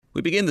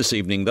We begin this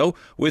evening, though,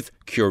 with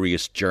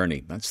Curious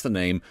Journey. That's the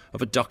name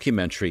of a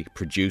documentary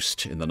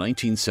produced in the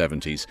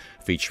 1970s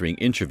featuring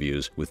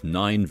interviews with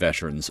 9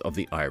 veterans of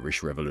the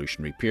Irish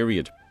Revolutionary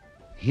period.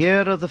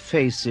 Here are the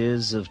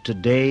faces of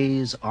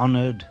today's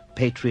honoured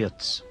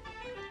patriots.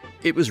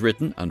 It was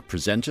written and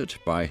presented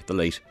by the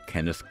late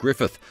Kenneth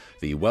Griffith,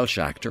 the Welsh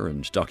actor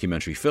and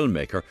documentary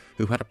filmmaker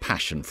who had a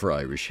passion for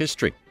Irish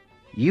history.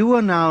 You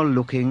are now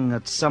looking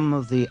at some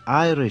of the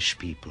Irish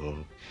people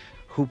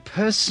who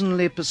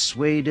personally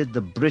persuaded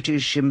the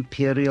British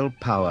imperial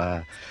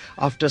power,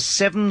 after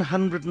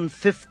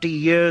 750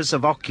 years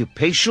of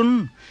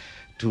occupation,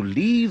 to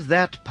leave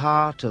that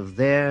part of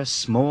their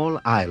small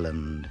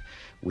island,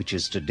 which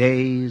is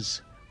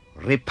today's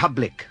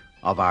Republic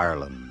of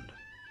Ireland.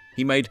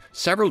 He made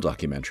several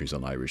documentaries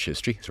on Irish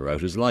history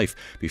throughout his life.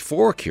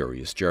 Before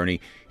Curious Journey,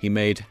 he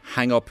made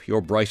Hang Up Your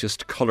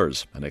Brightest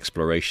Colours, an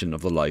exploration of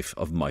the life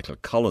of Michael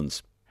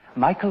Collins.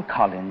 Michael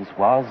Collins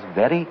was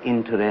very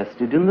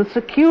interested in the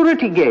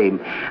security game,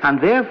 and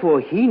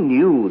therefore he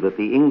knew that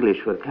the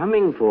English were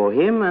coming for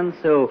him, and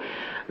so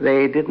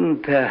they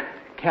didn't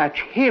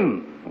catch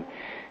him.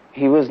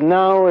 He was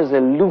now as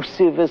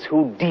elusive as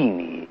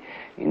Houdini.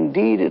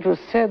 Indeed, it was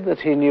said that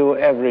he knew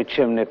every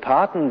chimney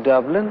pot in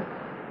Dublin.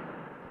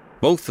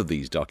 Both of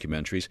these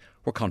documentaries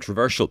were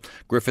controversial.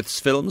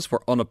 Griffith's films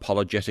were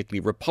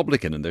unapologetically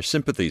Republican in their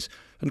sympathies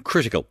and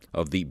critical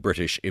of the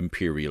British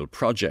imperial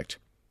project.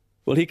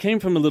 Well, he came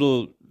from a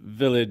little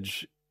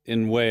village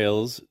in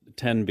Wales,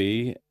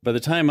 Tenby. By the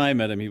time I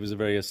met him, he was a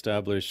very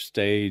established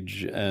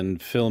stage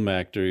and film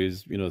actor.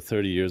 He's,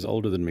 30 years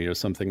older than me or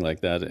something like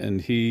that.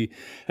 And he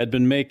had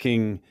been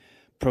making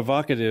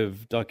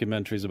provocative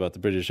documentaries about the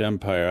British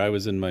Empire. I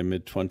was in my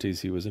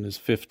mid-20s. He was in his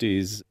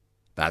 50s.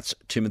 That's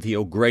Timothy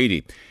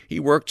O'Grady. He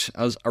worked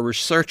as a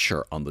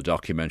researcher on the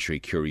documentary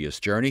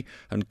Curious Journey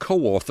and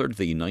co-authored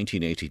the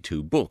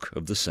 1982 book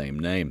of the same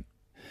name.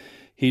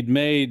 He'd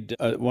made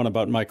one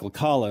about Michael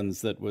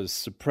Collins that was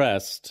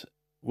suppressed.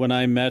 When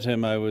I met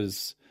him, I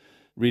was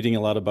reading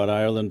a lot about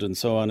Ireland and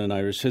so on and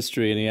Irish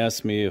history, and he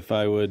asked me if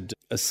I would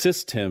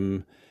assist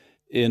him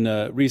in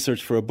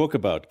research for a book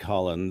about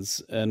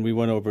Collins. And we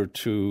went over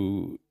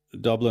to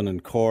Dublin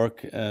and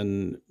Cork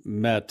and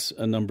met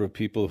a number of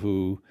people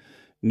who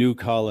knew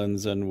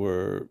Collins and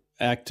were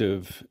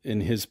active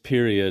in his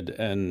period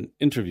and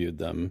interviewed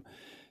them.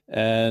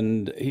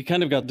 And he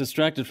kind of got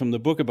distracted from the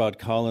book about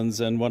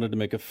Collins and wanted to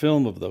make a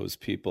film of those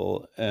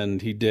people.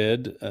 And he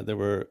did. There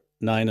were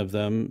 9 of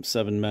them,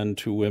 7 men,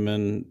 2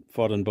 women,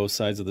 fought on both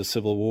sides of the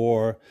Civil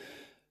War,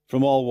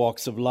 from all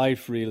walks of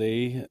life,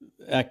 really,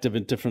 active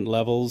at different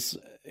levels.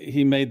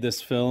 He made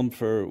this film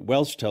for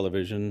Welsh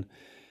television,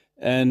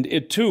 and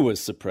it too was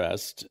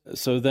suppressed.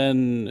 So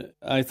then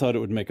I thought it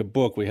would make a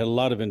book. We had a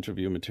lot of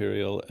interview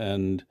material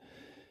and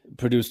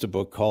produced a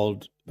book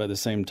called, by the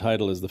same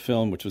title as the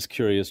film, which was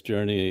Curious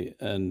Journey,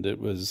 and it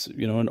was,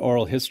 an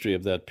oral history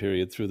of that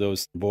period through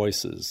those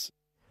voices.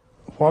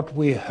 What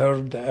we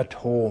heard at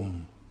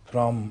home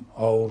from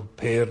our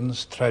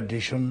parents'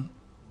 tradition,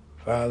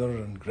 father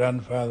and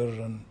grandfather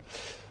and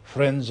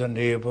friends and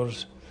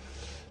neighbours,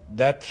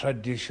 that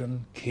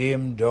tradition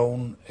came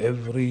down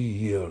every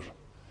year,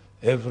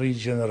 every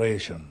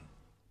generation.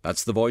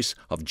 That's the voice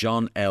of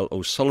John L.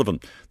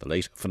 O'Sullivan, the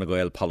late Fine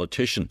Gael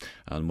politician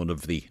and one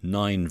of the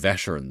 9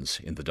 veterans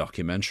in the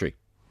documentary.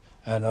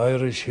 And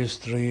Irish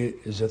history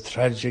is a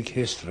tragic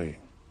history.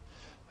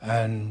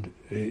 And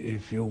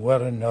if you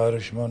were an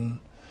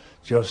Irishman,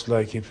 just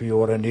like if you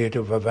were a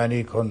native of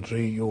any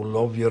country, you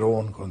love your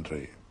own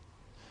country.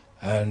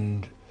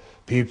 And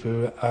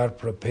people are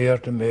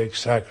prepared to make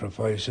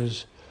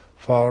sacrifices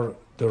for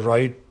the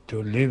right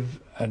to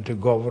live and to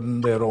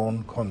govern their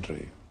own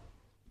country.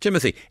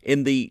 Timothy,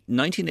 in the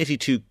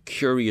 1982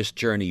 Curious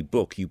Journey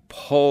book, you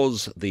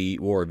pause the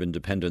War of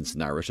Independence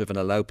narrative and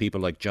allow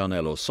people like John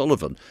L.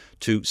 O'Sullivan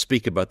to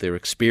speak about their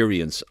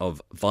experience of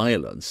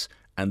violence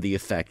and the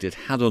effect it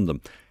had on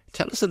them.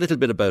 Tell us a little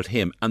bit about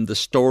him and the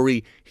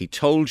story he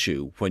told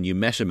you when you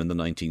met him in the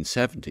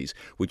 1970s,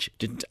 which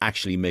didn't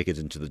actually make it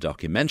into the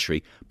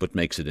documentary, but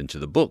makes it into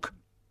the book.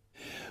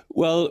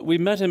 Well, we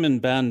met him in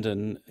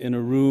Bandon in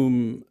a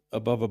room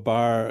above a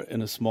bar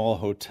in a small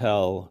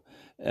hotel.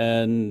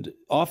 And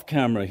off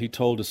camera, he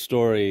told a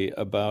story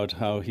about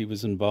how he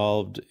was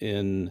involved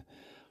in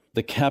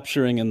the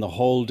capturing and the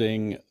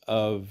holding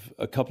of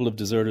a couple of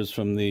deserters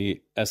from the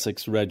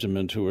Essex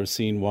Regiment who were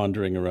seen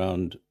wandering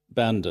around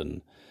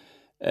Bandon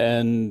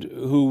and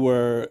who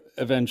were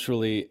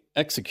eventually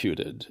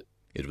executed.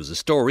 It was a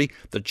story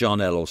that John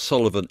L.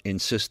 O'Sullivan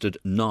insisted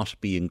not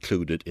be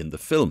included in the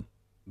film.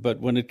 But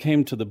when it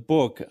came to the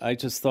book, I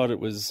just thought it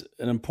was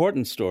an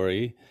important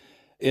story.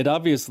 It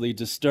obviously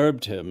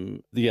disturbed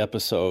him, the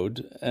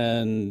episode,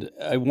 and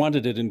I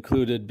wanted it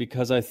included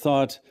because I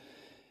thought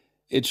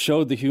it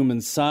showed the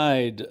human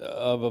side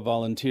of a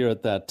volunteer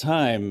at that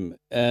time.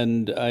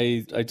 And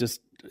I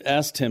just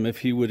asked him if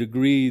he would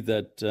agree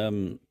that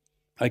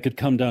I could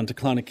come down to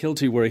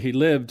Clonakilty where he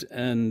lived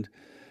and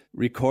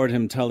record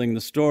him telling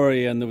the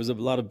story. And there was a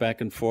lot of back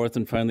and forth,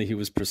 and finally he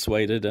was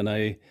persuaded, and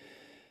I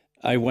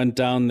I went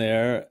down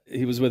there.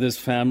 He was with his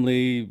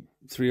family,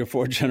 3 or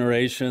 4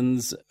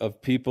 generations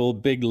of people,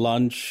 big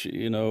lunch,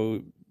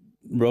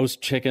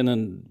 roast chicken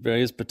and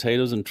various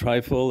potatoes and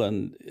trifle.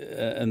 And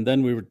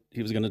then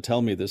he was going to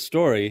tell me this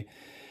story.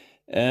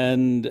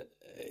 And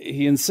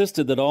he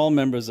insisted that all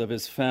members of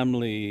his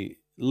family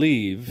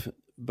leave,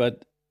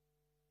 but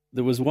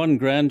there was one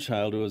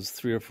grandchild who was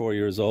 3 or 4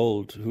 years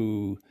old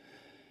who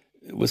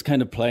was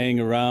kind of playing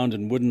around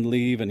and wouldn't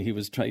leave, and he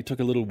took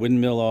a little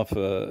windmill off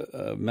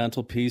a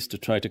mantelpiece to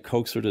try to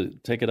coax her to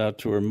take it out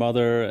to her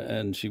mother,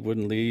 and she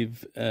wouldn't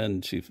leave,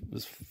 and she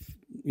was,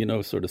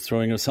 sort of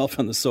throwing herself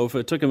on the sofa.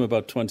 It took him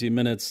about 20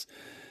 minutes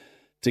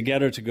to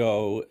get her to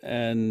go,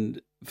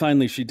 and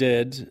finally she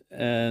did,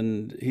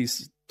 and he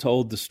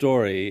told the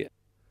story.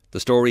 The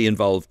story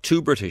involved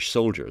 2 British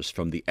soldiers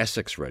from the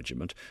Essex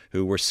Regiment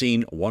who were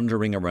seen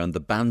wandering around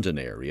the Bandon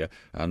area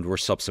and were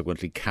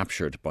subsequently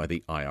captured by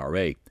the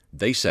IRA.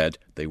 They said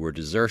they were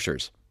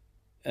deserters.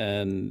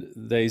 And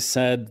they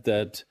said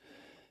that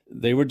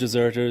they were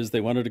deserters.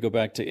 They wanted to go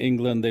back to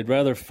England. They'd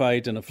rather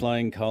fight in a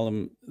flying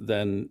column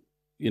than,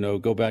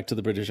 go back to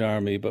the British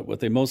Army. But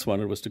what they most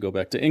wanted was to go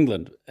back to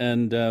England.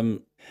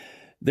 And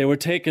they were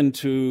taken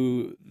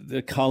to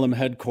the column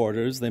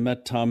headquarters. They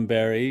met Tom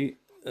Barry.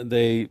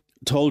 They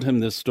told him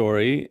this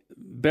story.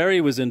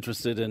 Barry was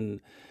interested in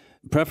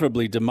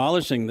preferably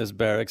demolishing this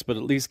barracks, but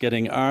at least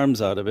getting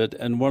arms out of it.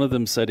 And one of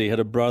them said he had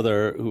a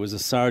brother who was a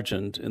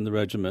sergeant in the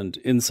regiment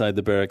inside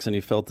the barracks, and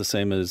he felt the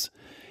same as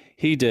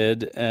he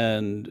did,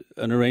 and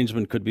an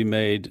arrangement could be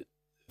made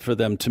for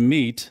them to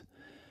meet,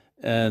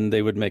 and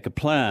they would make a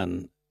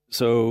plan.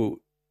 So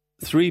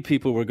 3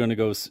 people were going to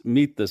go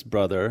meet this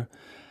brother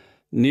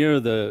near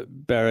the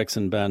barracks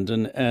in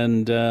Bandon,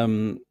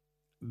 and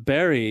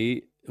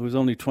Barry, who was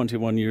only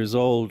 21 years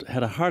old,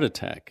 had a heart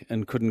attack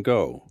and couldn't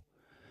go.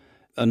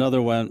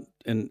 Another went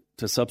in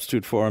to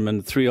substitute for him,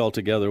 and 3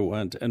 altogether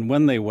went. And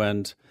when they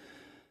went,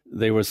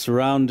 they were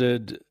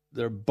surrounded,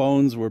 their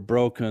bones were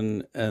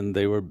broken, and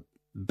they were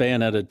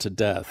bayoneted to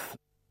death.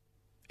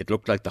 It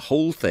looked like the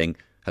whole thing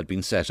had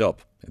been set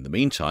up. In the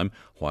meantime,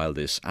 while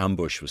this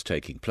ambush was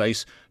taking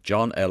place,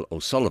 John L.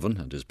 O'Sullivan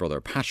and his brother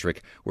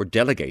Patrick were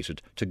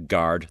delegated to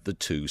guard the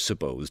 2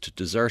 supposed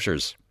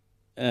deserters.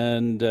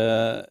 And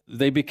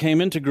they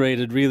became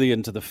integrated really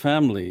into the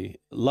family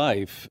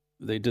life.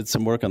 They did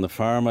some work on the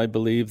farm, I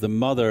believe. The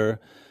mother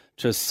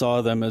just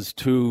saw them as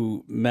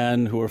 2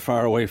 men who were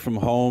far away from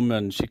home,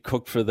 and she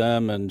cooked for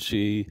them, and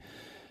she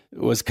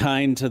was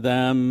kind to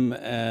them,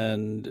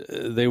 and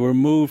they were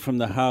moved from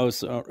the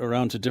house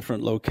around to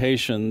different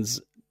locations.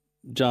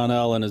 John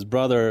L. and his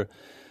brother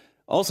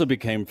also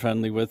became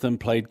friendly with them,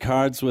 played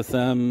cards with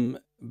them.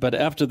 But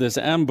after this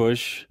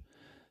ambush,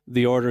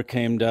 the order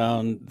came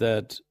down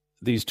that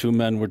these 2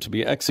 men were to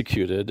be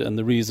executed, and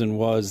the reason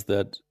was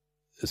that,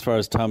 as far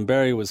as Tom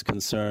Barry was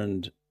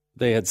concerned,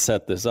 they had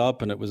set this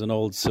up, and it was an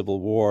old Civil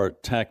War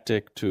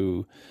tactic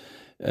to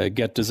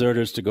get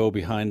deserters to go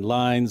behind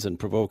lines and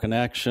provoke an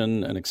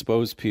action and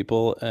expose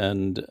people.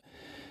 And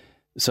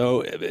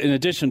so, in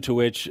addition to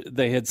which,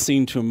 they had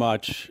seen too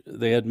much.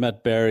 They had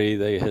met Barry.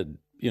 They had,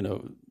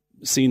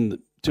 seen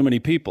too many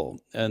people,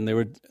 and they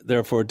were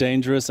therefore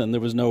dangerous, and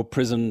there was no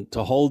prison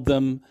to hold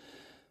them,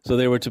 so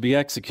they were to be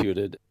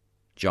executed.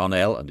 John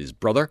L. and his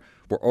brother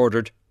were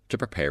ordered to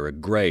prepare a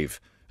grave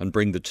and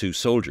bring the 2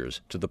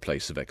 soldiers to the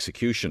place of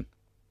execution.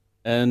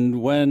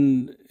 And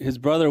when his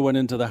brother went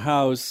into the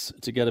house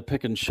to get a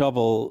pick and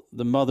shovel,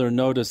 the mother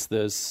noticed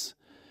this.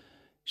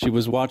 She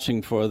was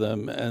watching for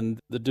them, and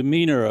the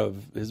demeanor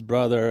of his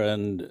brother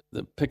and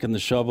the pick and the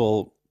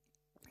shovel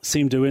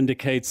seemed to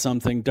indicate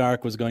something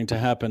dark was going to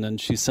happen.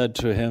 And she said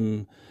to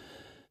him,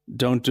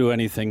 "Don't do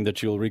anything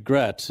that you'll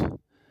regret."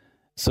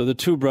 So the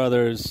 2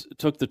 brothers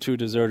took the 2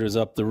 deserters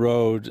up the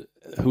road,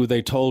 who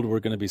they told were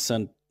going to be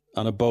sent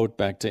on a boat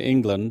back to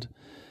England.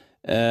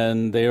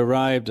 And they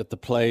arrived at the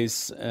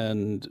place,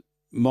 and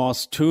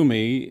Moss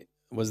Toomey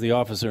was the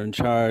officer in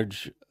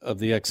charge of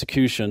the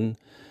execution.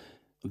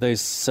 They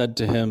said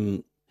to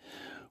him,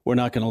 "We're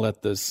not going to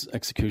let this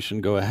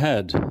execution go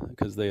ahead,"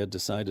 because they had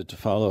decided to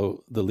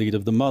follow the lead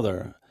of the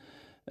mother.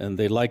 And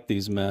they liked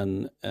these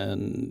men,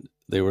 and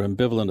they were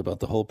ambivalent about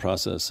the whole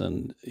process.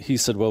 And he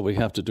said, "Well, we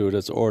have to do it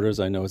as orders.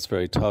 I know it's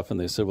very tough." And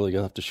they said, "Well,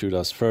 you'll have to shoot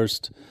us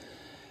first."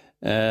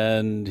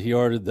 And he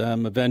ordered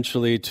them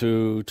eventually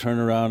to turn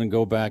around and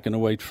go back and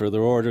await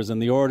further orders. And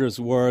the orders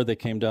were, they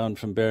came down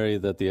from Barry,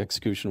 that the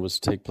execution was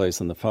to take place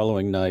on the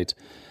following night.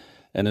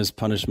 And as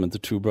punishment, the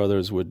 2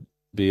 brothers would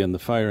be in the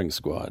firing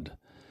squad.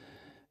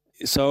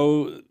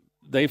 So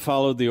they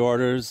followed the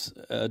orders.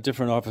 A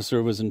different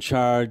officer was in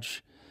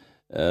charge.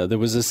 There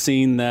was a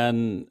scene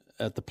then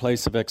at the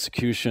place of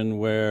execution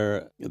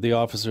where the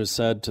officer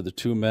said to the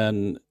 2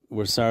 men,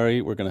 "We're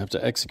sorry, we're going to have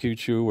to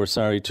execute you. We're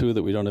sorry, too,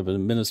 that we don't have a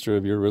minister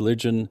of your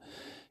religion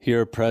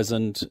here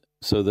present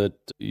so that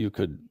you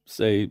could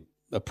say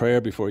a prayer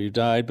before you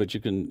died, but you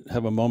can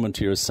have a moment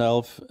to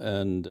yourself."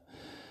 And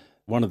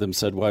one of them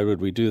said, "Why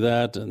would we do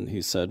that?" And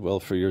he said,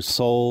 "Well, for your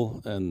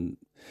soul." And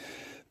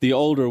the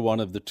older one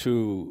of the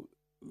 2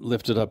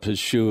 lifted up his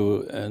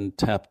shoe and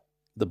tapped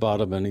the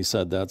bottom, and he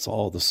said, "That's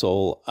all the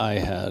soul I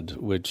had,"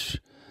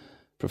 which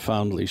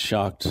profoundly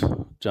shocked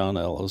John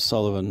L.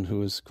 O'Sullivan, who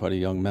was quite a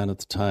young man at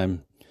the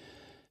time.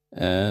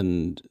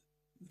 And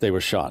they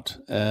were shot.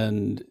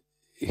 And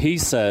he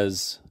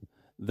says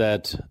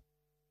that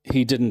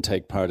he didn't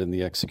take part in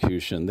the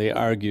execution. They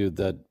argued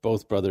that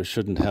both brothers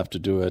shouldn't have to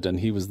do it, and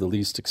he was the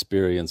least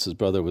experienced. His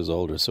brother was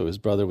older, so his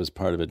brother was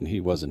part of it, and he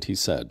wasn't, he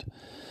said.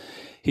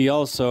 He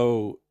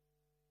also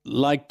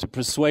liked to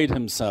persuade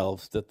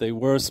himself that they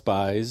were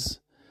spies,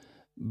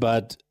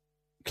 but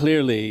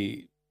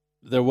clearly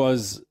there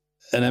was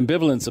an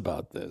ambivalence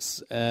about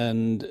this,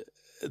 and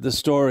the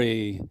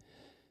story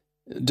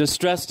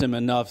distressed him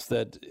enough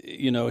that,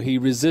 he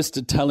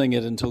resisted telling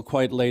it until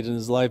quite late in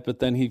his life, but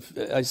then he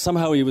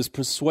was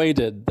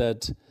persuaded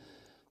that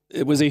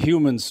it was a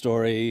human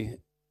story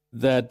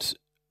that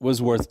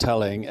was worth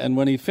telling. And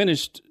when he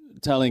finished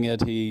telling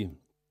it, he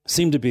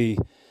seemed to be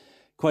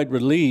quite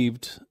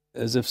relieved,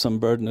 as if some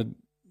burden had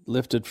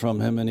lifted from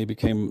him, and he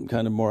became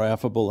kind of more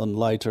affable and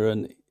lighter.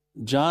 And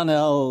John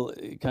L.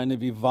 kind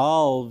of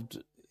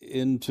evolved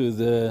into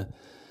the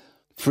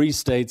Free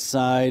State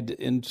side,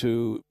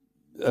 into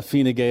a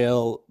Fine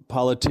Gael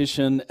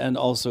politician and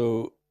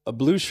also a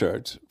blue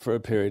shirt for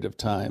a period of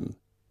time.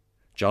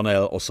 John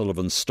L.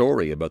 O'Sullivan's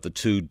story about the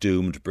two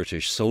doomed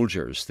British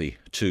soldiers, the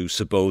two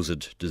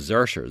supposed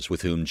deserters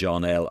with whom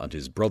John L. and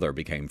his brother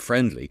became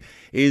friendly,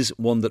 is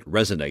one that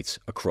resonates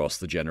across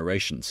the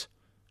generations.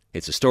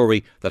 It's a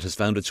story that has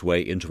found its way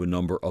into a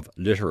number of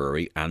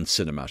literary and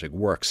cinematic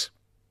works.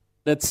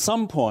 At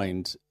some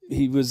point,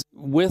 he was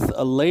with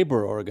a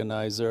labor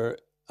organizer,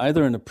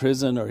 either in a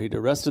prison or he'd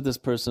arrested this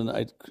person.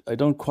 I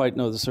don't quite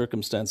know the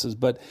circumstances,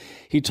 but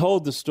he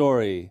told the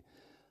story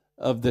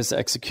of this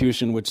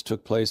execution which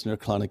took place near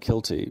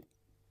Clonakilty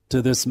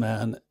to this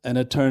man, and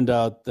it turned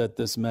out that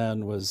this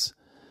man was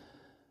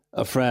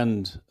a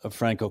friend of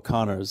Frank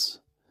O'Connor's,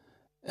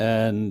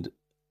 and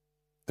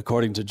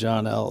according to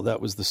John L., that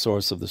was the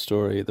source of the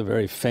story, the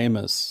very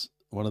famous,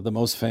 one of the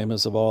most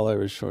famous of all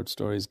Irish short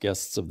stories,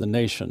 Guests of the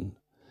Nation,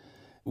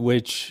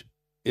 which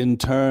in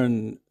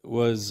turn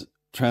was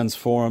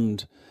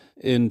transformed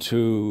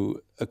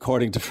into,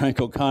 according to Frank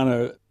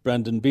O'Connor,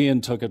 Brendan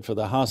Behan took it for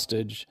the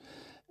hostage,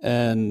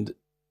 and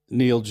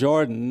Neil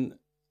Jordan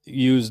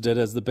used it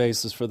as the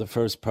basis for the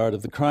first part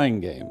of The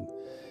Crying Game.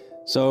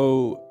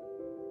 So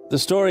the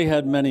story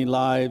had many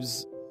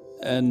lives,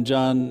 and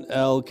John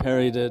L.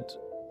 carried it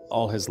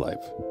all his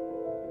life.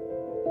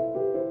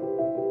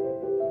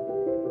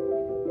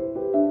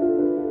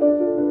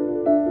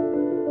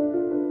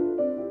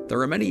 There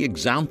are many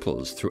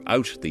examples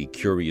throughout the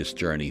Curious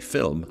Journey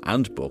film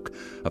and book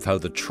of how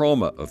the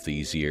trauma of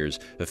these years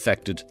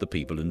affected the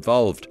people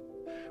involved.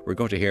 We're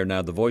going to hear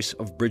now the voice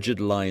of Bridget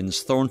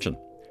Lyons Thornton.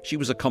 She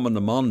was a Cumann na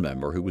mBan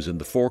member who was in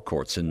the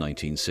forecourts in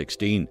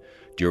 1916.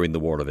 During the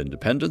War of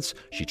Independence,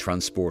 she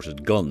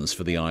transported guns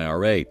for the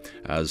IRA,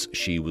 as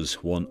she was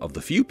one of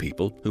the few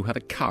people who had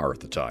a car at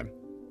the time.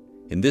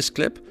 In this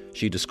clip,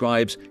 she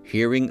describes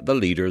hearing the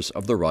leaders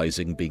of the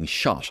Rising being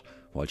shot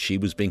while she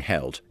was being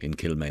held in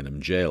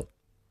Kilmainham jail.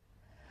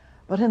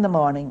 But in the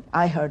morning,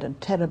 I heard a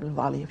terrible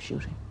volley of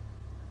shooting.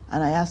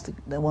 And I asked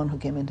the one who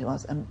came into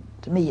us, and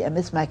to me,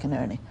 Miss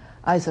McInerney,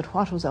 I said,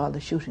 "What was all the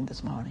shooting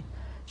this morning?"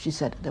 She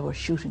said, "They were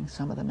shooting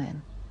some of the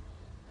men."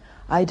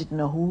 I didn't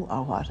know who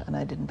or what, and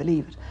I didn't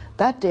believe it.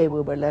 That day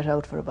we were let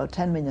out for about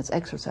 10 minutes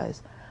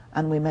exercise,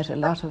 and we met a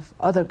lot of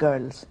other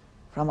girls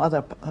from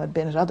who had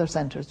been at other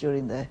centres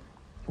during the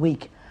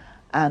week.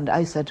 And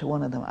I said to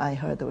one of them, I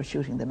heard they were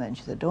shooting the men.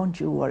 She said, "Don't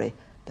you worry,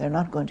 they're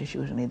not going to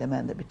shoot any of the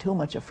men. They'd be too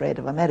much afraid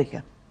of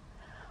America."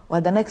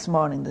 Well, the next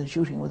morning the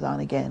shooting was on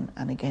again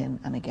and again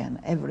and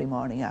again. Every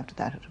morning after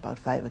that at about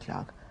 5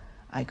 o'clock,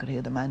 I could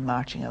hear the men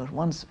marching out,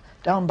 once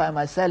down by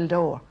my cell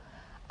door,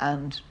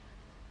 and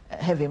a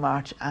heavy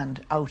march,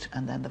 and out,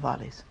 and then the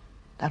volleys.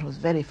 That was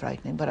very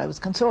frightening, but I was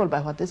consoled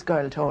by what this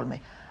girl told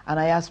me. And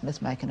I asked Miss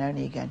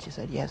McInerney again. She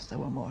said, "Yes, there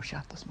were more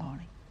shot this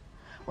morning."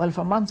 Well,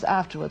 for months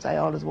afterwards, I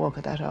always woke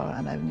at that hour,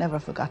 and I've never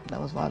forgotten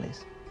those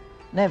volleys.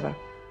 Never.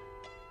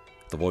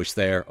 The voice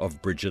there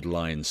of Bridget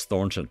Lyons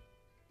Thornton.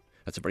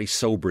 That's a very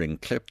sobering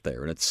clip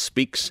there, and it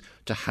speaks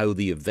to how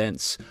the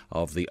events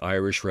of the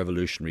Irish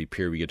Revolutionary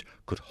period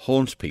could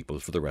haunt people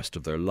for the rest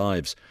of their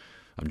lives.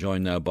 I'm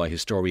joined now by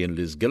historian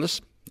Liz Gillis.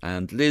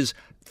 And Liz,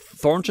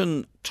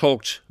 Thornton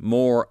talked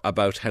more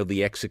about how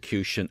the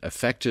execution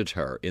affected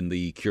her in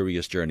the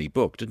Curious Journey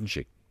book, didn't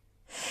she?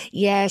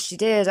 Yeah, she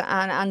did.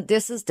 And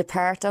this is the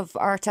part of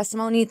our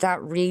testimony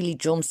that really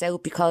jumps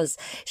out, because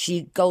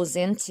she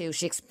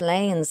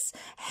explains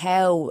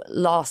how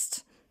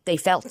lost they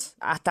felt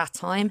at that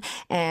time.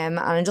 And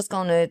I'm just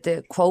going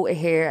to quote her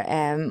here,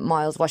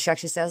 Myles, what she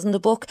actually says in the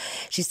book.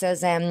 She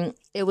says,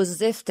 it was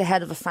as if the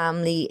head of a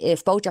family,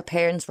 if both your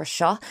parents were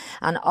shot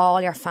and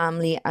all your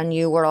family and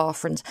you were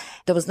orphaned,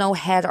 there was no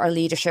head or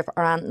leadership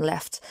or anything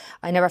left.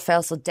 I never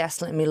felt so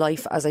desolate in my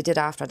life as I did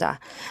after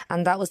that.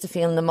 And that was the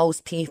feeling of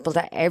most people,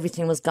 that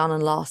everything was gone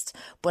and lost.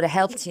 But it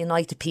helped to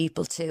unite the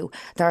people too.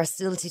 The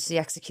hostility to the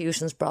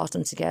executions brought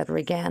them together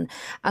again.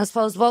 I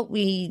suppose what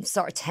we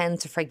sort of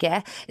tend to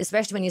forget,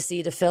 especially when you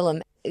see the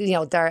film, you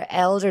know, they're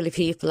elderly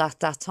people at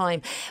that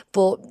time,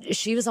 but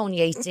she was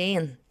only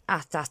 18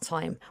 at that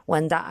time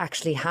when that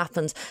actually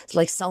happened.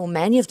 Like, so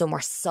many of them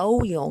were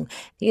so young.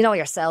 You know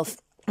yourself,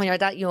 when you're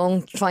that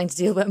young, trying to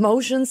deal with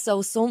emotions,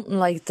 so something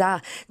like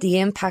that, the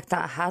impact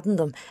that it had on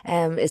them,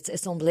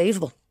 it's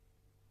unbelievable.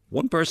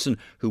 One person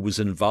who was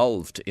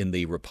involved in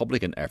the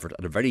Republican effort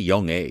at a very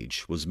young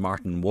age was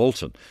Martin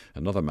Walton,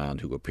 another man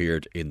who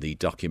appeared in the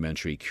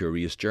documentary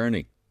Curious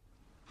Journey.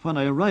 When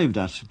I arrived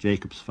at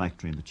Jacob's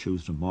factory on the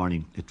Tuesday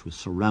morning, it was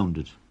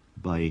surrounded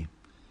by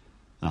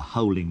a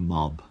howling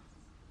mob,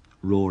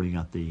 roaring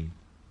at the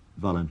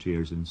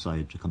volunteers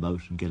inside to come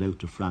out and get out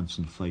to France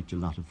and fight a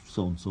lot of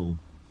so-and-so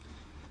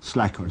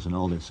slackers and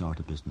all this sort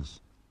of business.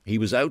 He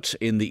was out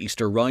in the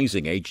Easter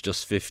Rising, aged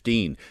just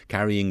 15,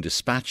 carrying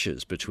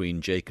dispatches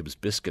between Jacob's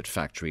biscuit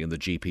factory and the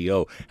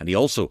GPO, and he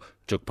also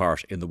took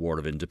part in the War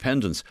of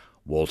Independence.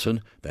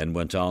 Walton then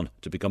went on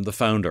to become the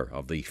founder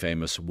of the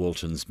famous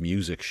Walton's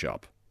Music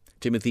Shop.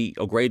 Timothy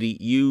O'Grady,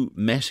 you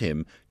met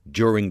him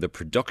during the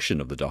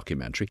production of the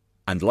documentary,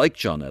 and like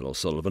John L.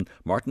 O'Sullivan,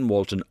 Martin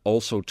Walton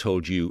also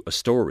told you a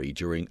story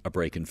during a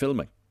break in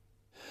filming.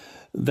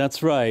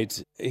 That's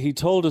right. He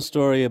told a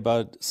story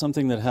about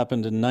something that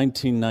happened in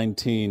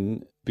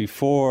 1919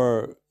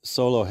 before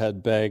Solo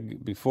had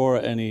Beg, before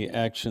any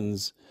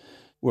actions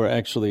were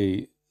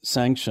actually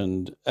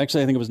sanctioned.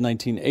 Actually, I think it was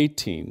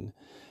 1918.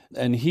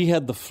 And he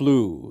had the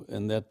flu,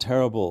 and that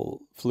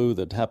terrible flu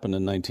that happened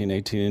in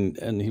 1918,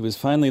 and he was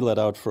finally let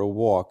out for a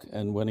walk.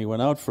 And when he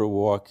went out for a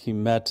walk, he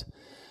met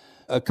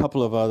a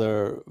couple of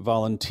other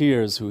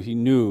volunteers who he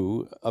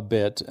knew a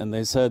bit, and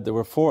they said there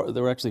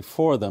were actually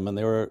four of them, and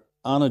they were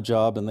on a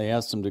job, and they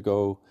asked him to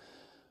go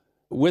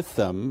with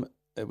them.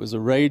 It was a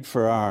raid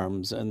for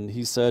arms, and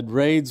he said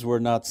raids were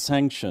not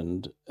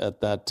sanctioned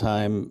at that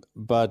time,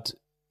 but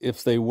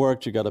if they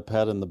worked, you got a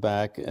pat on the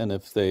back, and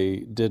if they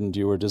didn't,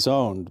 you were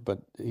disowned.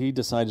 But he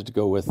decided to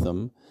go with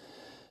them.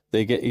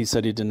 He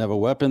said he didn't have a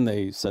weapon.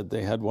 They said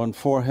they had one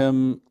for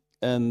him,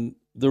 and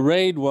the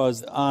raid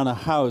was on a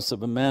house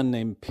of a man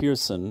named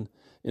Pearson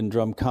in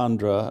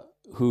Drumcondra,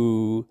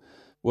 who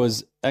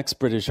was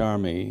ex-British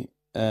Army,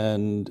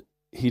 and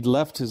he'd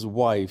left his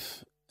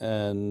wife,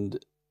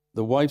 and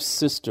the wife's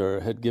sister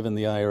had given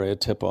the IRA a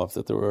tip-off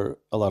that there were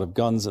a lot of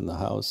guns in the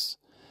house,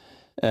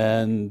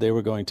 and they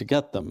were going to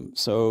get them.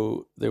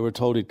 So they were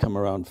told he'd come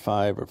around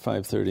 5 or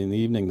 5:30 in the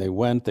evening. They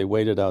went, they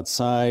waited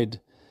outside,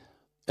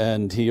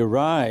 and he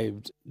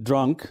arrived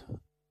drunk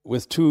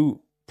with 2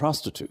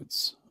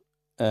 prostitutes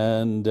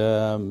and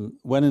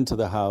went into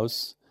the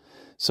house.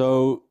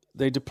 So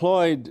they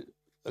deployed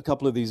a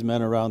couple of these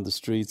men around the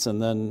streets, and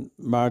then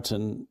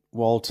Martin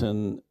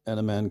Walton and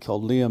a man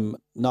called Liam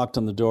knocked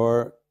on the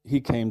door.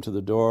 He came to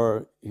the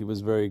door. He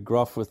was very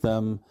gruff with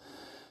them,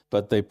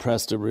 but they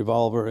pressed a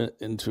revolver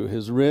into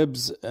his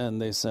ribs,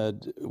 and they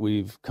said,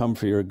 "We've come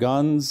for your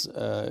guns.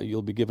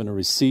 You'll be given a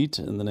receipt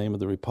in the name of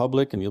the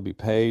Republic, and you'll be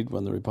paid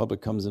when the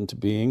Republic comes into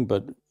being,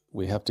 but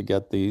we have to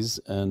get these."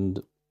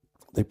 And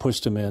they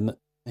pushed him in.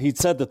 He'd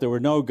said that there were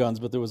no guns,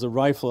 but there was a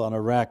rifle on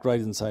a rack right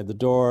inside the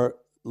door.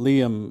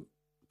 Liam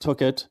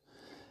took it,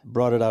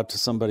 brought it out to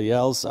somebody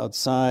else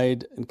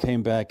outside, and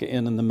came back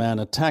in, and the man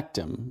attacked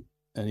him,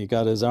 and he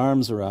got his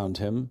arms around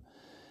him,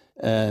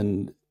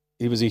 and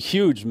he was a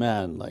huge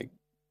man, like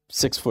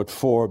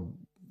 6'4",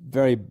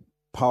 very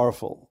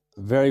powerful,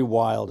 very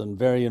wild, and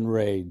very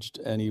enraged,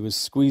 and he was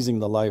squeezing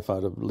the life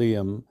out of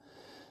Liam,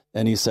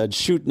 and he said,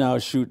 shoot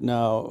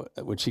now,"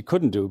 which he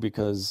couldn't do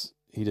because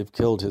he'd have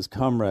killed his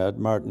comrade,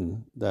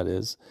 Martin, that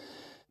is.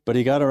 But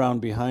he got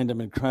around behind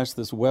him and crashed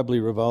this Webley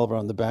revolver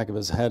on the back of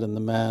his head, and the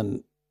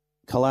man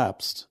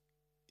collapsed.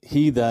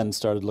 He then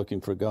started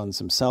looking for guns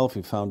himself.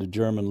 He found a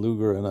German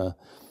Luger in a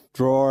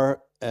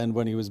drawer, and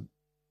when he was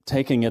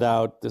taking it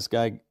out, this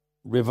guy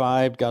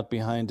revived, got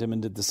behind him,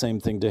 and did the same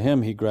thing to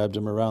him. He grabbed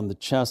him around the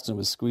chest and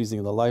was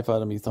squeezing the life out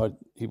of him. He thought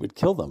he would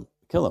kill him.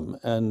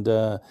 And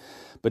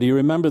but he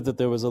remembered that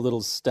there was a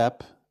little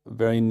step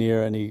very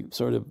near, and he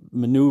sort of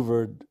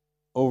maneuvered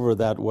over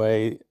that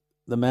way.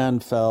 The man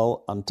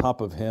fell on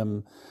top of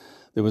him.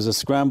 There was a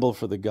scramble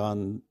for the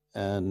gun,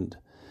 and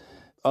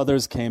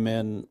others came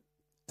in,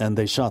 and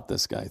they shot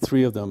this guy.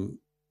 3 of them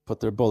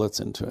put their bullets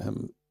into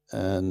him,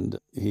 and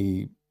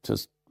he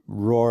just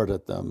roared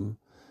at them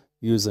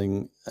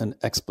using an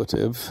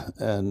expletive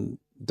and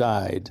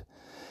died.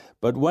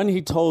 But when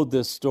he told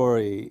this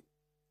story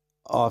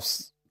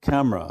off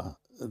camera,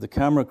 the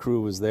camera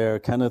crew was there,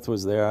 Kenneth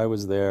was there, I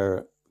was there,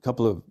 a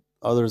couple of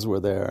others were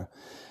there.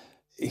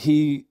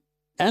 He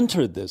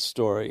entered this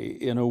story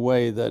in a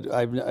way that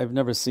I've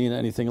never seen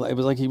anything like. It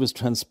was like he was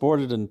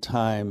transported in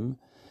time.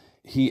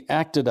 He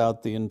acted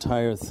out the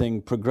entire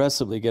thing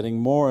progressively, getting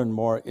more and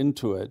more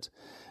into it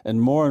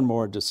and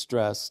more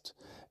distressed.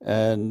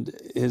 And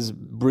his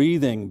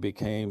breathing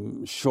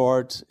became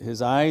short.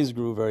 His eyes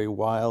grew very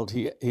wild.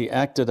 He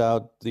acted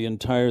out the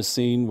entire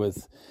scene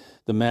with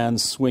the man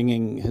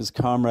swinging his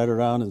comrade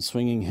around and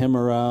swinging him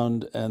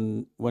around.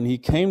 And when he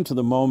came to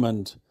the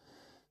moment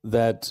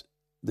that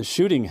the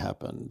shooting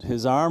happened,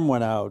 his arm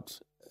went out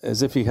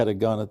as if he had a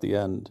gun at the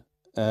end.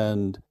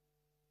 And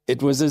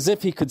it was as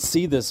if he could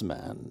see this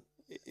man.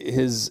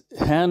 His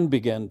hand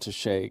began to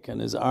shake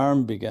and his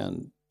arm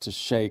began to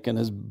shake and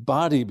his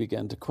body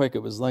began to quake.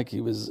 It was like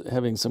he was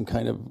having some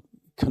kind of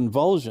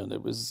convulsion.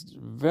 It was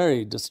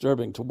very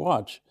disturbing to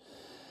watch.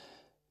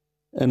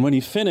 And when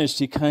he finished,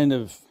 he kind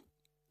of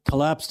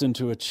collapsed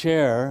into a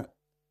chair.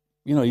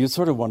 You know, you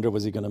sort of wonder,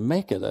 was he going to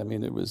make it? I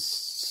mean, it was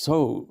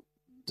so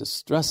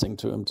distressing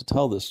to him to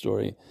tell this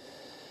story.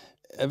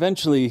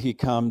 Eventually, he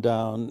calmed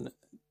down,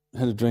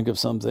 had a drink of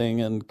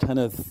something, and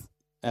Kenneth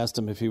asked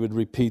him if he would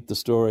repeat the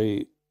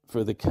story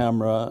for the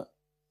camera,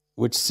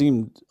 which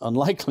seemed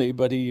unlikely,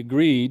 but he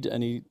agreed,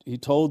 and he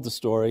told the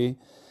story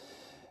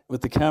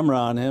with the camera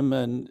on him,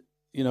 and,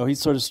 you know, he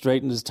sort of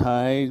straightened his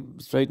tie,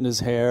 straightened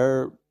his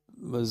hair,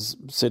 was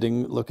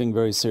sitting looking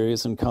very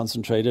serious and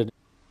concentrated.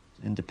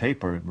 In the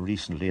paper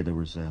recently, there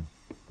was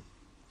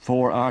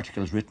 4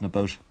 articles written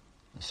about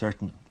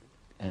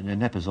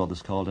an episode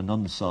that's called An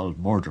Unsolved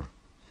Murder,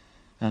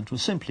 and it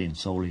was simply and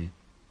solely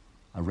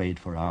a raid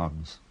for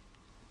arms.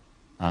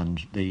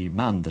 And the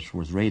man that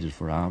was raided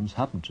for arms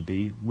happened to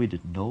be, we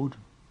didn't know it,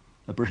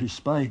 a British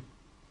spy.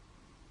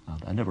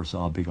 And I never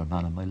saw a bigger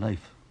man in my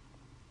life.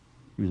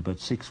 He was about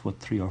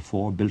 6'3" or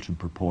 4", built in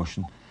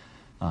proportion,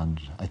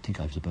 and I think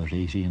I was about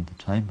 80 at the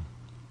time.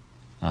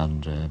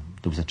 And there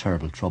was a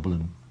terrible trouble,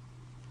 and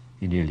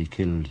he nearly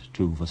killed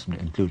 2 of us,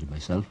 including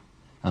myself,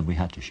 and we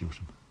had to shoot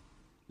him.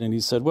 And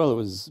he said, well,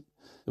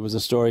 there was a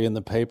story in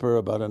the paper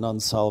about an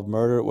unsolved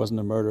murder. It wasn't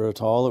a murder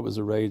at all. It was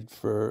a raid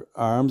for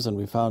arms, and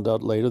we found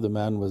out later the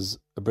man was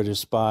a British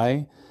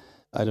spy.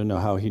 I don't know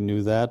how he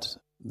knew that.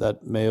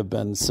 That may have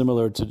been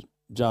similar to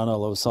John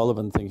L.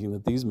 O'Sullivan thinking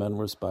that these men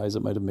were spies.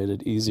 It might have made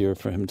it easier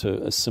for him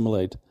to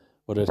assimilate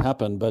what had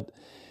happened. But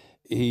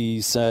he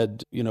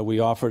said, you know, we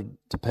offered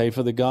to pay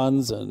for the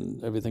guns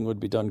and everything would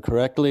be done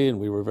correctly, and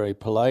we were very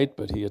polite,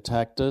 but he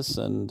attacked us,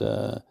 and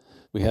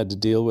we had to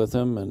deal with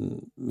him,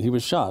 and he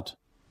was shot.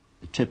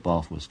 The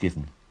tip-off was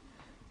given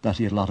that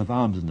he had a lot of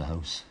arms in the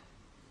house.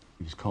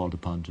 He was called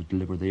upon to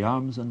deliver the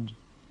arms, and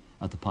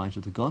at the point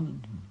of the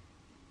gun,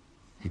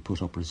 he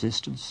put up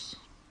resistance.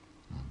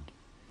 And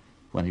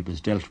when he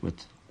was dealt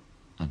with,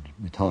 and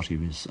we thought he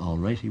was all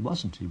right, he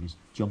wasn't. He was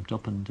jumped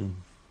up and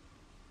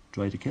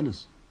tried to kill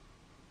us.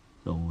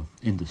 So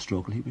in the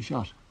struggle, he was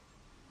shot.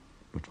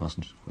 But it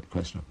wasn't a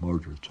question of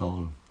murder at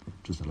all.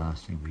 It was the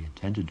last thing we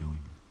intended doing.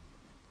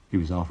 He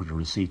was offered a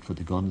receipt for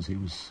the guns he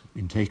was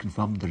being taken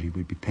from, that he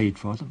would be paid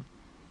for them,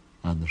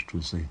 and that it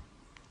was a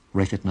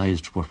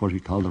recognised, what we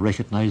call the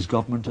recognised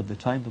government at the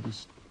time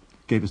that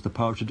gave us the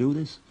power to do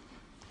this.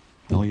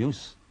 No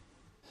use.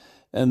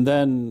 And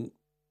then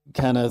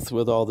Kenneth,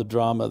 with all the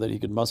drama that he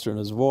could muster in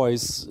his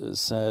voice,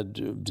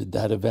 said, "Did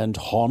that event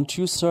haunt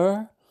you,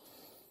 sir?"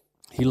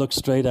 He looked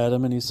straight at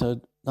him and he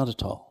said, "Not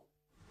at all."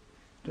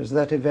 Does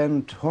that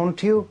event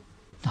haunt you?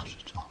 Not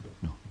at all,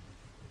 no.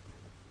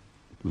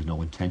 There was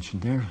no intention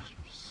there.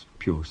 It was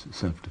pure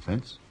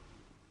self-defence.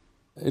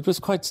 It was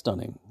quite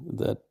stunning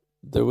that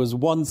there was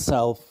one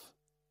self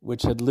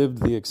which had lived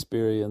the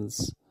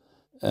experience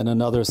and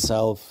another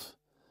self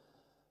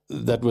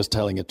that was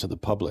telling it to the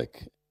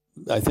public.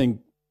 I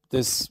think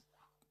this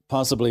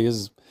possibly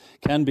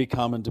can be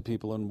common to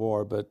people in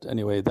war, but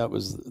anyway, that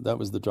was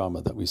the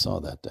drama that we saw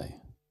that day.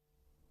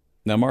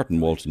 Now, Martin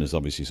Walton is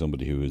obviously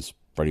somebody who is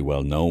very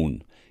well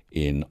known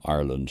in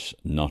Ireland,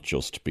 not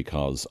just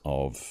because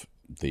of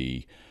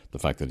the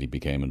fact that he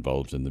became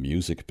involved in the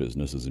music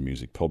business as a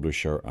music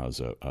publisher, as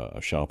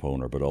a shop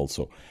owner, but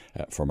also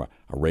from a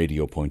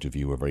radio point of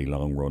view, a very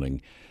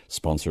long-running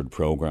sponsored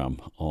programme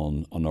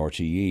on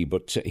RTE.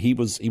 But he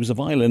was a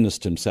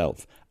violinist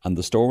himself, and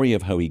the story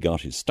of how he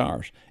got his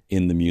start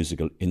in the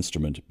musical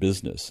instrument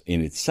business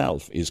in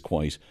itself is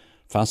quite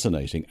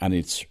fascinating, and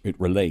it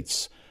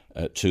relates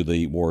to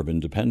the War of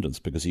Independence,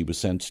 because he was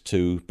sent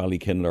to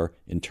Ballykinler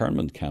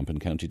internment camp in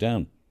County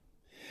Down.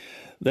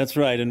 That's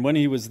right. And when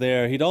he was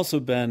there, he'd also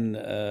been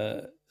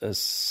a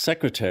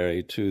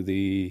secretary to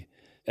the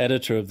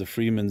editor of the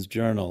Freeman's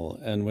Journal.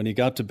 And when he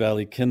got to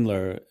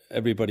Ballykinler,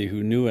 everybody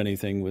who knew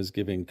anything was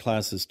giving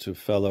classes to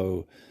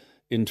fellow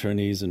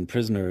internees and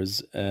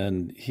prisoners.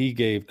 And he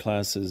gave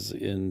classes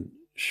in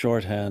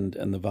shorthand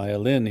and the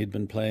violin. He'd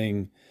been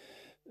playing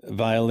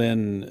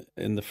violin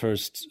in the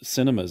first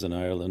cinemas in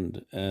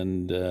Ireland,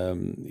 and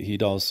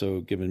he'd also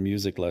given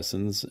music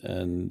lessons.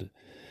 And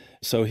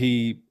so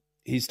he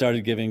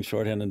started giving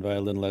shorthand and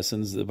violin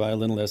lessons. The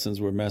violin lessons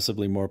were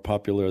massively more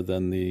popular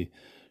than the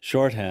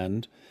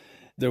shorthand.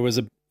 There was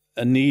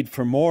a need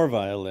for more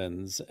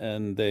violins,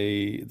 and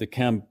the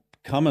camp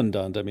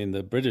commandant,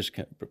 the British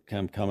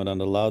camp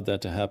commandant allowed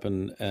that to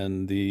happen,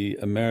 and the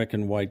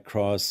American White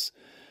Cross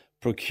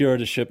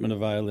procured a shipment of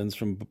violins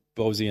from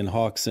Bosie and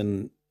Hawkes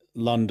in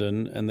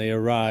London, and they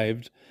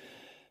arrived.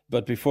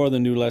 But before the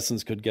new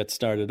lessons could get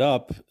started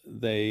up,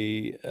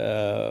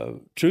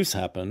 truce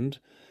happened,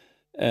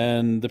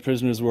 and the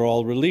prisoners were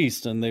all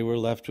released, and they were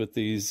left with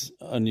these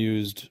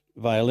unused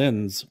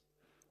violins.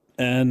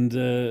 And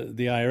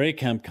the IRA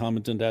camp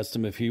commandant asked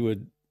him if he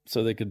would,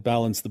 so they could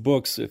balance the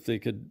books, if they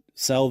could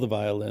sell the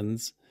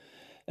violins.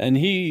 And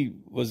he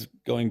was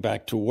going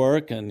back to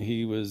work, and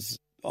he was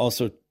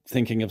also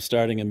thinking of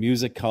starting a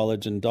music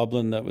college in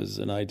Dublin. That was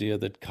an idea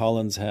that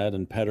Collins had,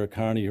 and Peter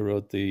Carney, who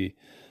wrote the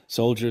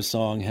Soldier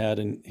Song, had,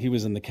 and he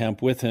was in the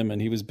camp with him,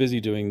 and he was busy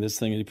doing this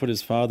thing, and he put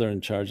his father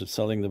in charge of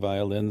selling the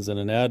violins, and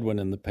an ad went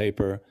in the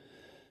paper,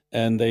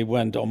 and they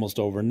went almost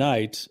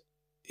overnight.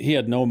 He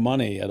had no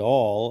money at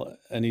all,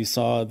 and he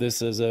saw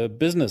this as a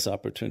business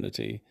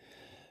opportunity.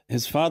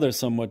 His father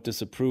somewhat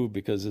disapproved,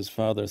 because his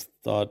father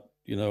thought,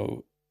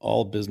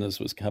 all business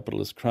was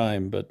capitalist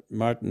crime, but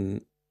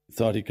Martin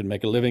thought he could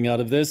make a living out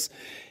of this.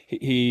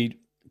 He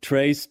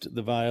traced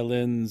the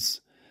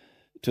violins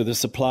to the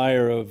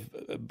supplier of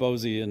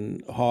Bosie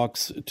and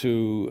Hawkes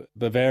to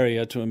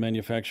Bavaria, to a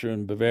manufacturer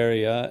in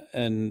Bavaria.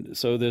 And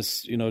so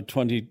this,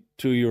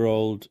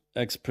 22-year-old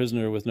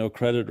ex-prisoner with no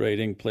credit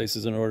rating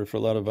places an order for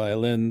a lot of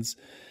violins.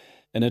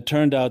 And it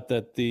turned out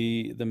that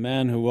the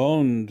man who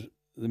owned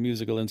the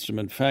musical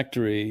instrument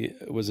factory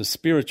was a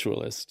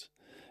spiritualist.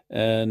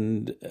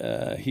 And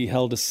he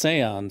held a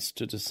seance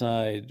to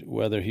decide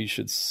whether he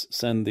should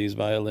send these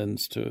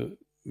violins to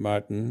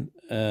Martin.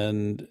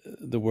 And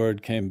the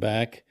word came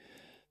back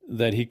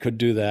that he could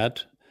do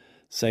that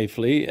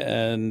safely.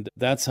 And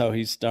that's how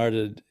he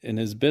started in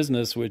his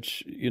business,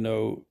 which,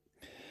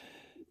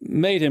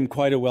 made him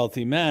quite a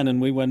wealthy man.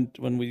 And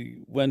when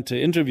we went to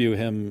interview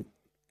him,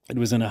 it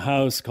was in a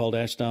house called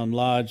Ashdown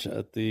Lodge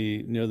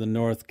near the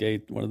north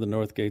gate, one of the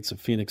north gates of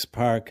Phoenix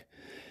Park.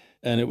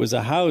 And it was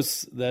a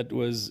house that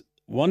was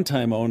one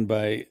time owned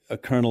by a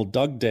Colonel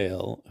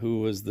Dugdale, who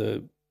was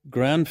the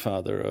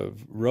grandfather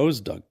of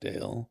Rose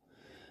Dugdale,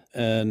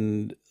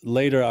 and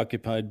later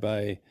occupied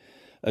by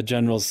a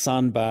General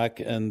Sandbach,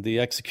 and the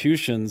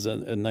executions in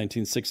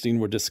 1916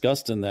 were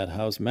discussed in that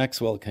house.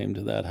 Maxwell came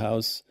to that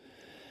house,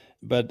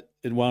 but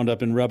it wound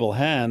up in rebel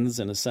hands,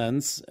 in a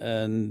sense,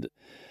 and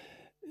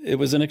it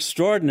was an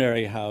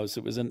extraordinary house.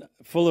 It was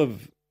full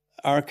of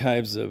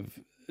archives of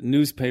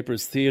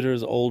newspapers,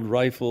 theaters, old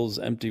rifles,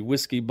 empty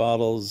whiskey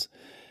bottles.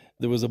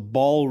 There was a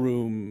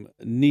ballroom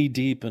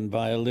knee-deep in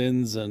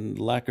violins and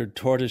lacquered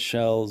tortoise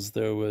shells.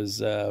 There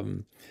was...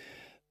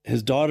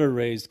 his daughter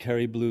raised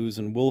Kerry Blues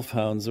and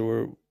wolfhounds. There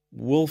were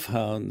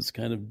wolfhounds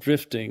kind of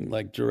drifting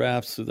like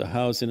giraffes through the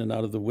house, in and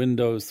out of the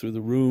windows, through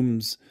the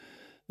rooms.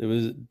 There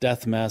was a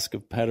death mask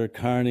of Peter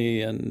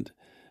Carney and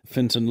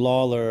Fintan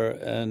Lawler,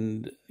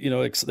 and,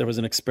 there was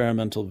an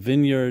experimental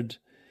vineyard.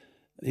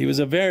 He was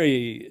a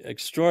very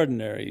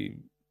extraordinary,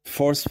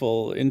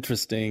 forceful,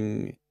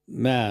 interesting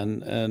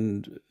man,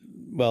 and,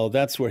 well,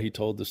 that's where he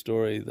told the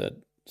story that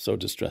so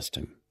distressed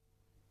him.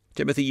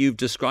 Timothy, you've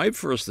described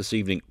for us this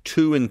evening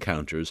 2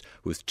 encounters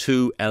with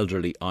 2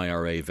 elderly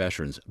IRA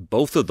veterans.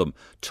 Both of them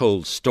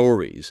told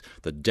stories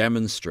that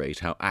demonstrate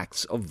how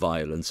acts of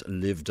violence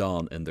lived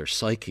on in their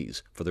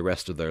psyches for the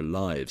rest of their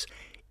lives.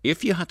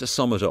 If you had to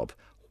sum it up,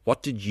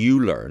 what did you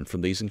learn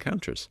from these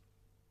encounters?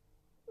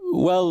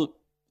 Well,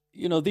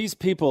 these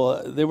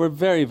people, they were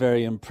very,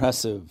 very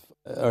impressive,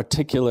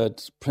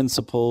 articulate,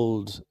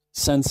 principled,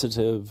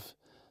 sensitive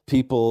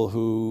people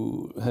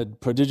who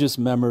had prodigious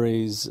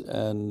memories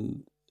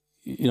and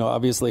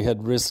obviously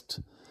had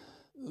risked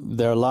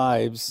their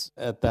lives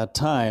at that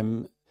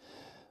time.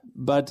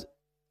 But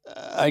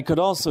I could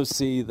also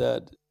see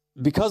that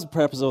because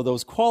perhaps of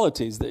those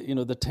qualities, that,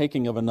 the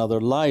taking of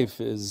another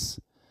life is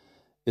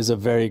a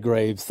very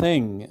grave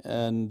thing.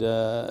 And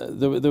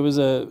there was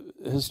a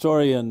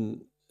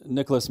historian,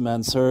 Nicholas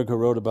Manserg, who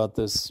wrote about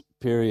this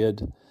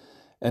period,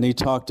 and he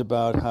talked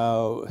about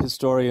how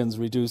historians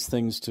reduce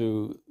things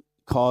to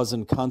cause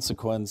and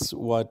consequence.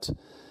 What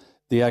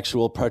the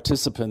actual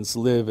participants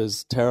live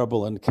as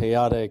terrible and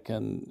chaotic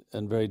and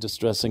very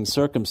distressing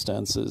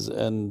circumstances.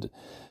 And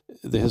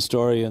the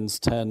historians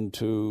tend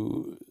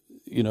to,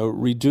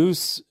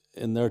 reduce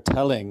in their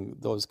telling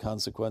those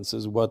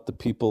consequences what the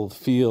people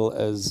feel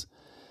as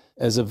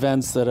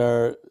events that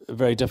are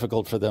very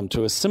difficult for them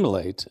to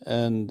assimilate.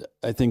 And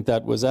I think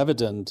that was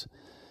evident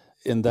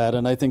in that.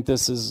 And I think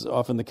this is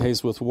often the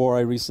case with war.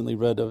 I recently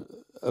read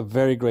a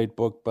very great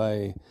book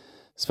by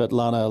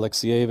Svetlana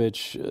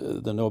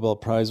Alexievich, the Nobel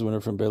Prize winner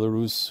from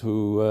Belarus,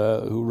 who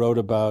wrote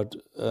about,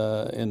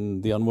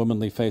 in The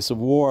Unwomanly Face of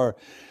War,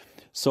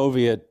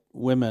 Soviet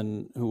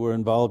women who were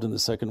involved in the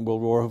Second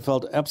World War who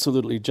felt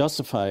absolutely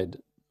justified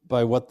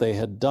by what they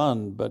had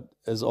done. But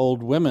as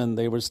old women,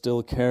 they were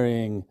still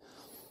carrying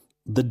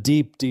the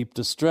deep, deep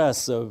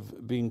distress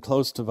of being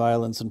close to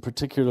violence, and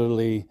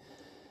particularly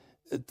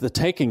the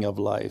taking of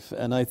life.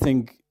 And I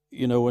think,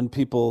 when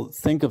people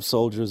think of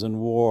soldiers in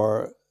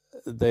war,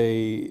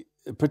 they,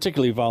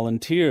 particularly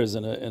volunteers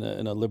in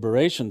a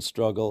liberation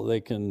struggle,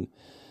 they can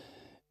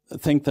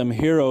think them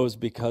heroes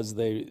because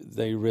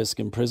they risk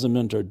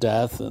imprisonment or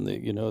death, and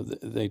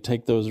they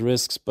take those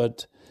risks.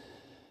 But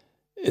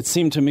it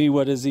seemed to me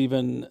what is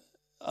even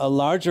a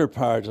larger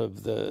part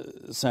of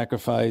the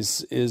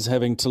sacrifice is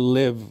having to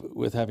live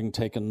with having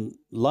taken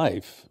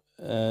life.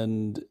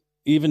 And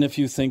even if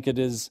you think it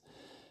is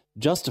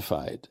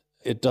justified,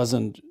 it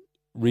doesn't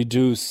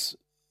reduce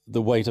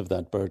the weight of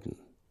that burden.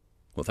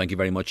 Well, thank you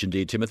very much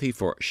indeed, Timothy,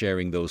 for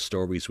sharing those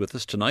stories with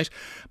us tonight.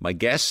 My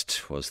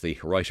guest was the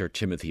writer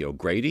Timothy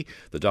O'Grady.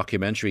 The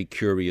documentary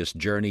Curious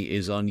Journey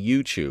is on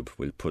YouTube.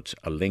 We'll put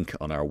a link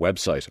on our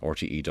website,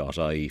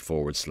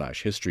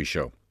 rte.ie/history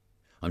show.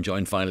 I'm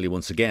joined finally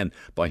once again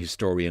by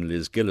historian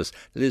Liz Gillis.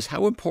 Liz,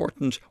 how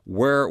important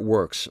were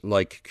works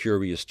like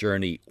Curious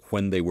Journey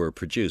when they were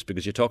produced?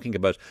 Because you're talking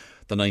about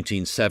the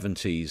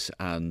 1970s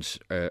and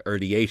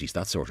early 80s,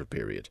 that sort of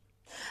period.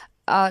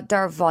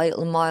 They're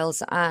vital,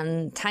 Myles,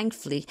 and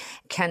thankfully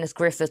Kenneth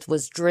Griffith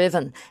was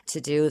driven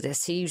to do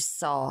this. He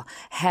saw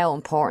how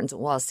important it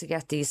was to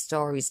get these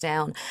stories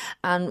down.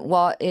 And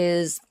what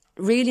is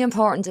really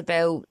important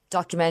about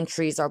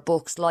documentaries or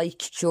books like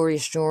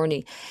Curious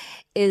Journey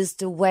is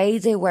the way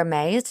they were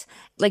made.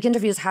 Like,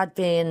 interviews had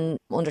been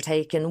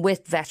undertaken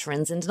with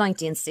veterans in the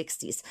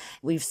 1960s.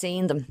 We've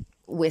seen them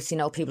with,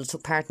 people who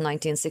took part in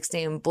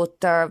 1916,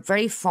 but they're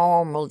very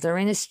formal. They're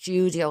in a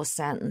studio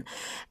setting.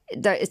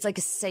 It's like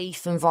a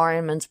safe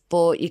environment,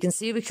 but you can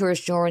see with Curious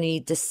Journey,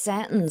 the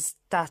settings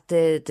that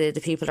the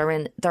people are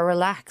in, they're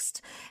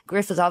relaxed.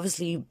 Griffith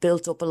obviously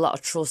built up a lot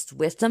of trust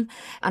with them,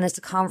 and it's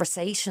a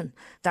conversation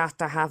that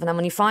they're having. And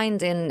when you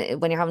find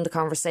when you're having the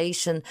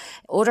conversation,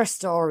 other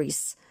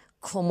stories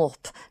come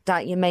up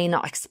that you may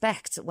not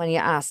expect when you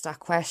ask that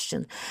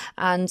question.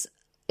 And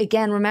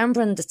again,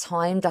 remembering the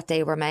time that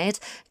they were made,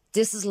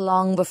 this is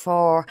long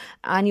before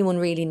anyone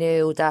really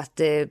knew that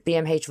the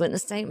BMH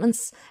witness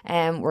statements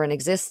were in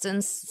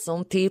existence.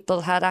 Some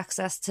people had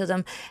access to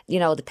them.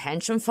 The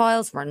pension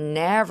files were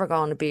never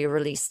going to be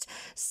released.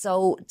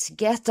 So to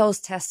get those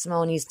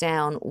testimonies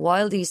down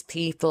while these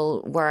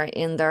people were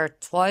in their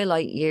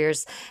twilight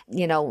years,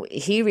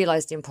 he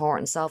realised the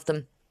importance of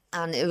them.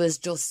 And it was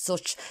just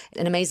such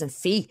an amazing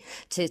feat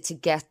to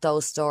get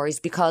those stories,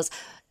 because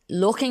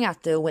looking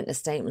at the witness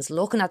statements,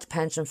 looking at the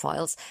pension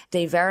files,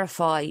 they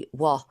verify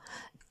what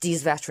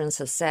these veterans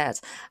have said.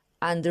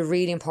 And the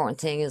really important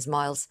thing is,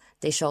 Myles,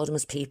 they show them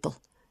as people.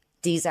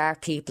 These are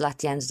people at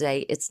the end of the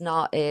day. It's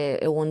not a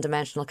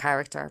one-dimensional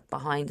character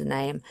behind the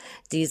name.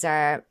 These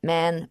are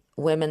men,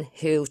 women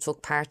who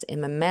took part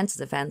in momentous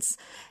events,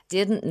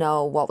 didn't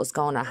know what was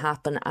going to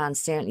happen, and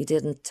certainly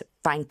didn't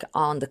bank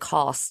on the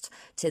cost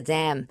to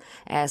them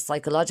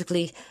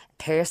psychologically,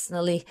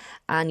 personally.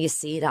 And you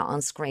see that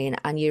on screen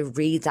and you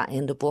read that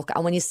in the book.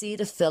 And when you see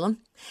the film,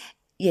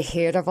 you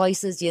hear their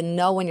voices.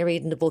 When you're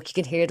reading the book, you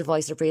can hear the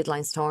voice of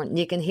Breedlines Thornton.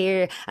 You can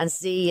hear and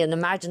see and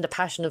imagine the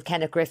passion of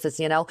Kenneth Griffith,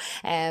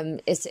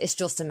 It's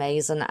just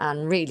amazing,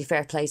 and really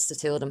fair play to the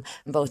two of them,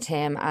 both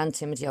him and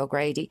Timothy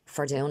O'Grady,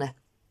 for doing it.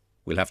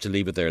 We'll have to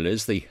leave it there,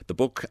 Liz. The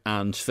book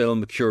and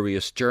film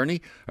Curious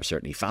Journey are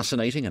certainly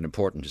fascinating and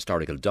important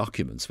historical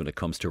documents when it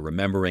comes to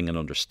remembering and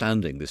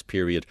understanding this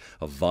period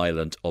of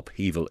violent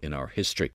upheaval in our history.